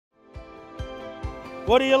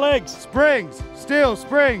What are your legs? Springs. Steel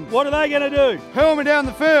springs. What are they going to do? Hurl me down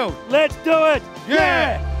the field. Let's do it!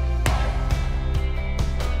 Yeah!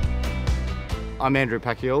 I'm Andrew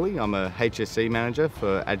Pacchioli. I'm a HSE manager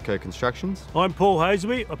for Adco Constructions. I'm Paul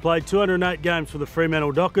Hasleby. I played 208 games for the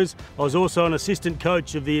Fremantle Dockers. I was also an assistant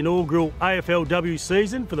coach of the inaugural AFLW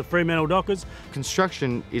season for the Fremantle Dockers.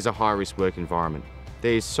 Construction is a high-risk work environment.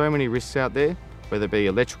 There's so many risks out there, whether it be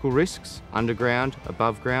electrical risks, underground,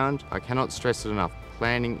 above ground. I cannot stress it enough.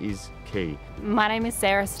 Planning is key. My name is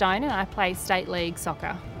Sarah Stone and I play State League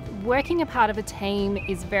Soccer. Working a part of a team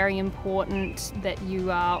is very important, that you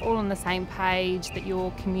are all on the same page, that you're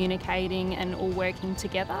communicating and all working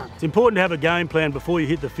together. It's important to have a game plan before you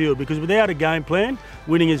hit the field, because without a game plan,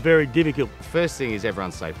 winning is very difficult. First thing is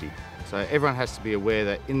everyone's safety. So everyone has to be aware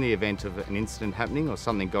that in the event of an incident happening or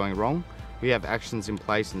something going wrong, we have actions in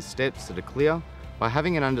place and steps that are clear. By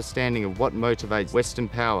having an understanding of what motivates Western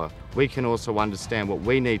Power, we can also understand what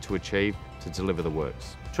we need to achieve to deliver the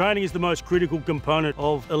works. Training is the most critical component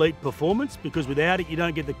of elite performance, because without it you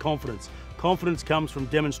don't get the confidence. Confidence comes from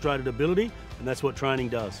demonstrated ability, and that's what training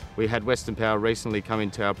does. We had Western Power recently come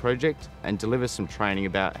into our project and deliver some training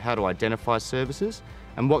about how to identify services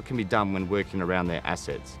and what can be done when working around their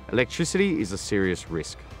assets. Electricity is a serious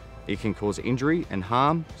risk. It can cause injury and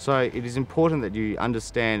harm, so it is important that you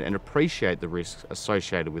understand and appreciate the risks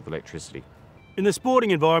associated with electricity. In the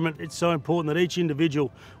sporting environment, it's so important that each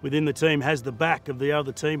individual within the team has the back of the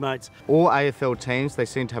other teammates. All AFL teams, they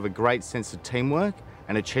seem to have a great sense of teamwork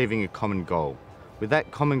and achieving a common goal. With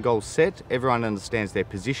that common goal set, everyone understands their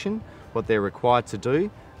position, what they're required to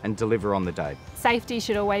do, and deliver on the day. Safety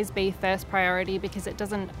should always be first priority, because it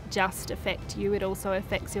doesn't just affect you, it also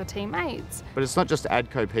affects your teammates. But it's not just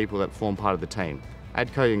Adco people that form part of the team.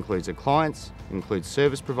 Adco includes the clients, includes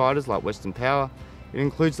service providers like Western Power, it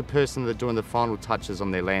includes the person that's doing the final touches on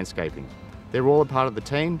their landscaping. They're all a part of the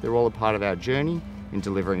team, they're all a part of our journey in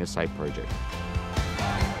delivering a safe project.